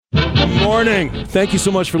Morning. Thank you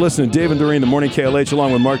so much for listening. Dave and Doreen, the Morning KLH,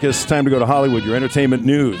 along with Marcus. Time to go to Hollywood, your entertainment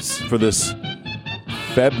news for this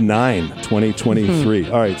Feb 9, 2023.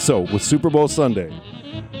 All right, so with Super Bowl Sunday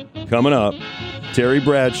coming up, Terry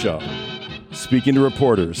Bradshaw speaking to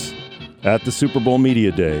reporters at the Super Bowl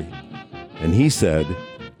Media Day, and he said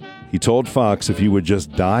he told Fox if he would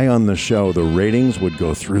just die on the show, the ratings would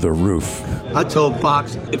go through the roof. I told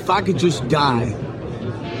Fox if I could just die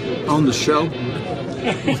on the show.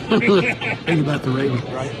 Think about the ratings,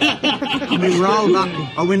 right? I mean,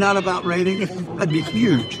 are we not about ratings? That'd be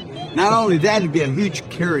huge. Not only that, it'd be a huge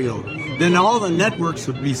carryover. Then all the networks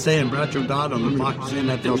would be saying Bradshaw died on the Fox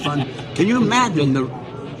NFL Sunday. Can you imagine the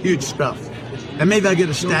huge stuff? And maybe I get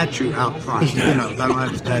a statue out front. I don't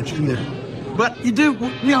have a statue there. But you do,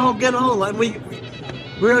 get old. And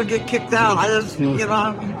we're going to get kicked out.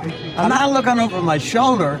 I'm not looking over my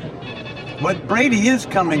shoulder. But Brady is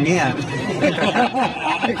coming in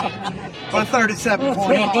for 37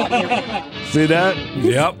 points. See that?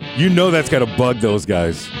 Yep. You know that's got to bug those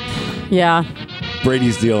guys. Yeah.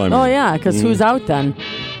 Brady's deal, I mean. Oh, yeah, because who's out then?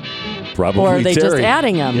 Probably Or are they Terry. just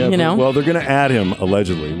adding him, Well, they're going to add him,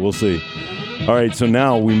 allegedly. We'll see. All right, so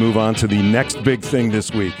now we move on to the next big thing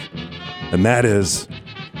this week, and that is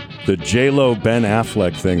the J-Lo Ben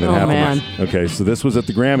Affleck thing that happened. Man. Okay, so this was at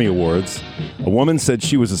the Grammy Awards. A woman said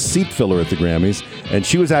she was a seat filler at the Grammys, and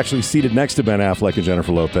she was actually seated next to Ben Affleck and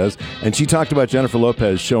Jennifer Lopez, and she talked about Jennifer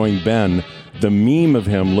Lopez showing Ben the meme of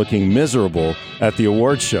him looking miserable at the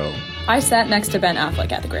awards show. I sat next to Ben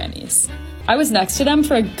Affleck at the Grammys. I was next to them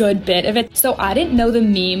for a good bit of it, so I didn't know the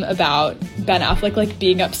meme about Ben Affleck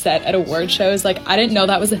being upset at award shows. I didn't know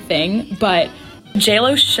that was a thing, but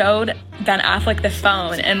J-Lo showed Ben Affleck the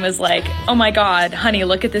phone and was like, "Oh my God, honey,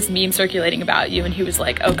 look at this meme circulating about you." And he was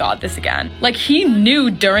like, "Oh God, this again." He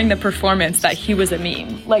knew during the performance that he was a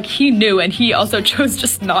meme. He knew, and he also chose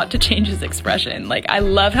just not to change his expression. I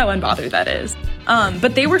love how unbothered that is.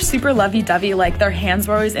 But they were super lovey-dovey, their hands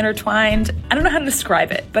were always intertwined. I don't know how to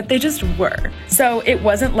describe it, but they just were. So it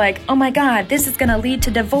wasn't "Oh my God, this is gonna lead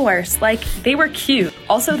to divorce." They were cute.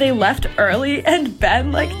 Also, they left early, and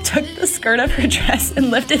Ben, took the skirt of her dress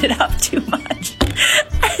and lifted it up too much.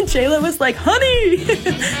 And J-Lo was like, "Honey."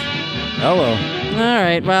 Hello. All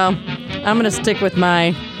right, well, I'm going to stick with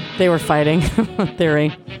my they were fighting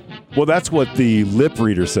theory. Well, that's what the lip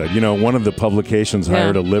reader said. One of the publications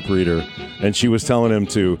hired a lip reader, and she was telling him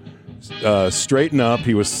to straighten up.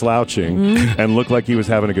 He was slouching and looked like he was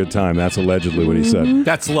having a good time. That's allegedly what he said.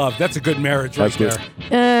 That's love. That's a good marriage right there.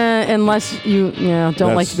 Unless you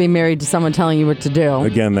don't like to be married to someone telling you what to do.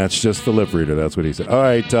 Again, that's just the lip reader. That's what he said. All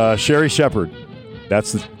right, Sherry Shepherd.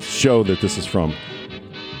 That's the show that this is from.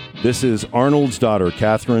 This is Arnold's daughter,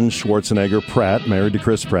 Katherine Schwarzenegger Pratt, married to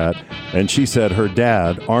Chris Pratt, and she said her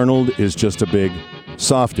dad, Arnold, is just a big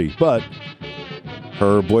softie, but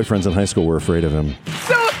her boyfriends in high school were afraid of him.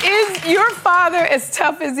 So is your father as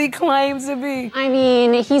tough as he claims to be? I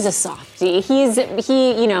mean, he's a softie. He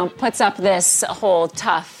puts up this whole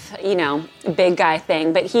tough, big guy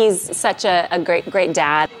thing, but he's such a great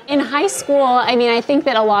dad. In high school, I think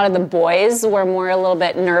that a lot of the boys were a little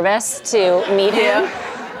bit nervous to meet him.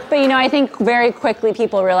 But, I think very quickly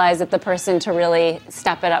people realize that the person to really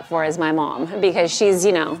step it up for is my mom, because she's,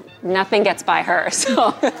 nothing gets by her.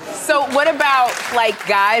 So what about,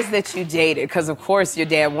 guys that you dated? Because, of course, your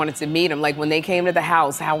dad wanted to meet them. When they came to the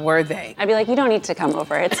house, how were they? I'd be like, you don't need to come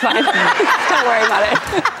over. It's fine. Don't worry about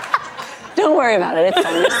it. Don't worry about it. It's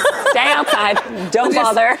fine. Just stay outside. Don't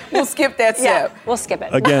bother. We'll skip that step. Yeah, we'll skip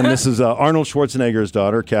it. Again, this is Arnold Schwarzenegger's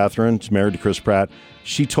daughter, Katherine. She's married to Chris Pratt.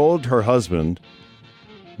 She told her husband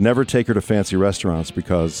never take her to fancy restaurants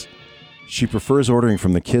because she prefers ordering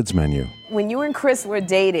from the kids' menu. When you and Chris were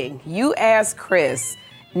dating, you asked Chris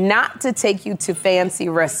not to take you to fancy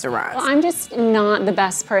restaurants. Well, I'm just not the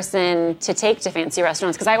best person to take to fancy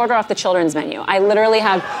restaurants because I order off the children's menu. I literally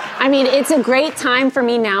have, it's a great time for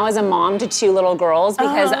me now as a mom to two little girls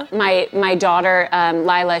because my daughter,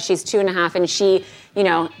 Lila, she's 2.5, and she,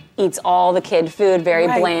 eats all the kid food, very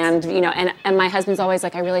bland, and my husband's always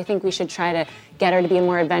like, I really think we should try to get her to be a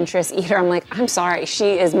more adventurous eater. I'm like, I'm sorry,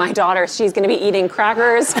 she is my daughter. She's going to be eating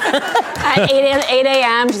crackers at 8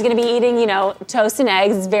 a.m. She's going to be eating, toast and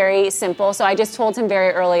eggs. It's very simple. So I just told him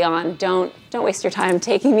very early on, don't waste your time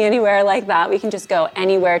taking me anywhere like that. We can just go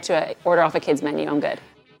anywhere to order off a kid's menu. I'm good.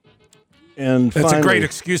 And it's a great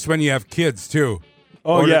excuse when you have kids, too.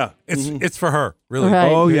 Oh, yeah. It's for her, really.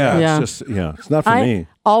 Right. Oh, yeah. Yeah. It's not for me.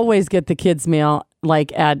 Always get the kids' meal,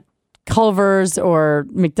 at Culver's or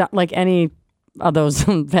McDonald's, any of those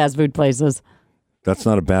fast food places. That's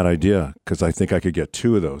not a bad idea because I think I could get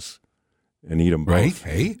 2 of those and eat them both. Right?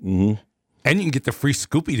 Hey? Mm-hmm. And you can get the free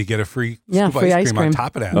Scoopy to get a free Yeah, scoop free ice ice cream on cream.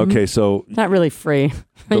 top of that. Okay, so Not really free.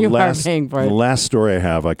 You are paying for the it. last story I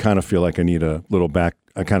have, I kind of feel like I need a little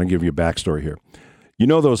I kind of give you a backstory here. You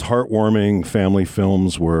know those heartwarming family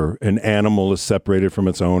films where an animal is separated from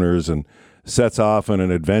its owners and sets off on an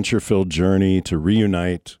adventure-filled journey to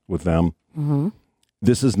reunite with them? Mm-hmm.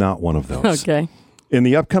 This is not one of those. Okay. In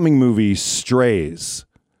the upcoming movie Strays,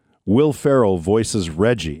 Will Ferrell voices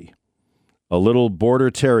Reggie, a little border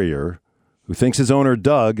terrier who thinks his owner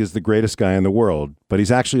Doug is the greatest guy in the world, but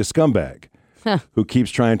he's actually a scumbag who keeps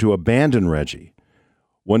trying to abandon Reggie.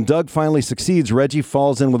 When Doug finally succeeds, Reggie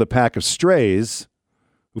falls in with a pack of strays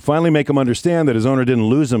who finally make him understand that his owner didn't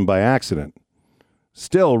lose him by accident.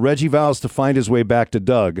 Still, Reggie vows to find his way back to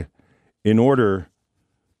Doug in order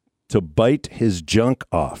to bite his junk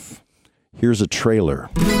off. Here's a trailer.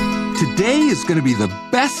 Today is going to be the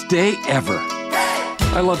best day ever.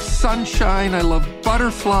 I love sunshine, I love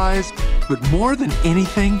butterflies, but more than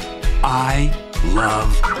anything, I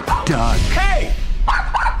love Doug. Hey!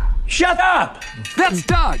 Shut up! That's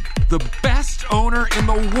Doug, the best owner in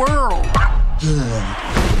the world.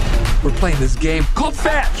 We're playing this game called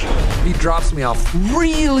Fetch. He drops me off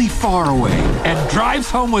really far away and drives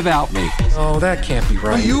home without me. Oh, that can't be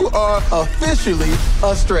right. You are officially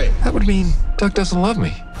a stray. That would mean Doug doesn't love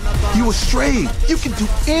me. You a stray. You can do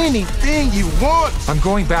anything you want. I'm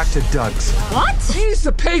going back to Doug's. What? He needs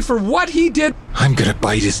to pay for what he did. I'm gonna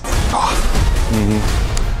bite his off. Mm-hmm.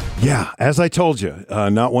 Yeah, as I told you,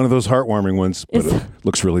 not one of those heartwarming ones, but it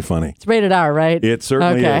looks really funny. It's rated R, right? It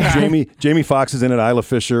certainly is. Jamie Foxx is in it, Isla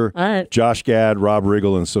Fisher, All right. Josh Gad, Rob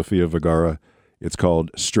Riggle, and Sofia Vergara. It's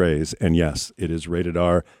called Strays, and yes, it is rated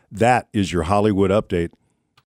R. That is your Hollywood update.